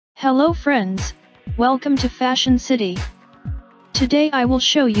Hello friends, welcome to Fashion City. Today I will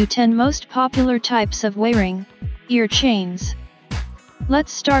show you 10 most popular types of wearing ear chains.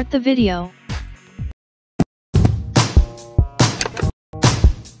 Let's start the video.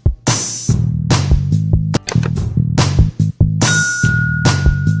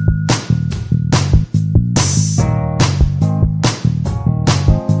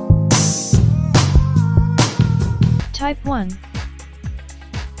 Type 1.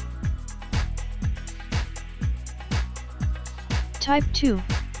 Type 2.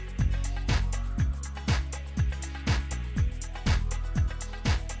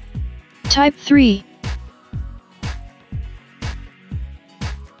 Type 3.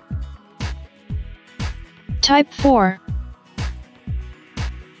 Type 4.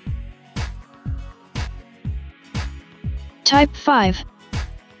 Type 5.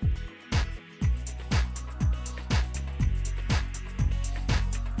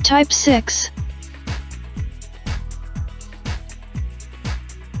 Type 6.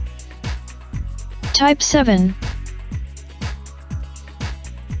 Type 7.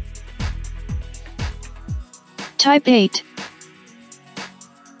 Type 8.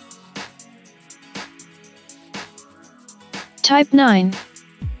 Type 9.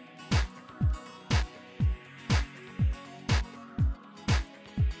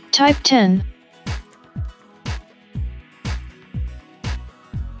 Type 10.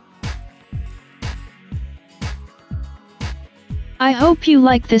 I hope you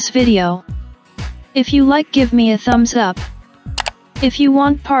like this video. If you like, give me a thumbs up. If you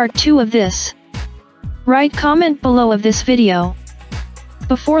want part 2 of this, write comment below of this video.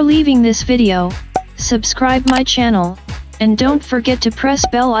 Before leaving this video, subscribe my channel, and don't forget to press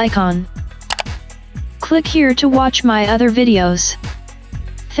bell icon. Click here to watch my other videos.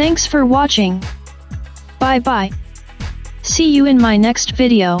 Thanks for watching. Bye bye. See you in my next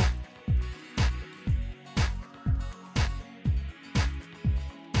video.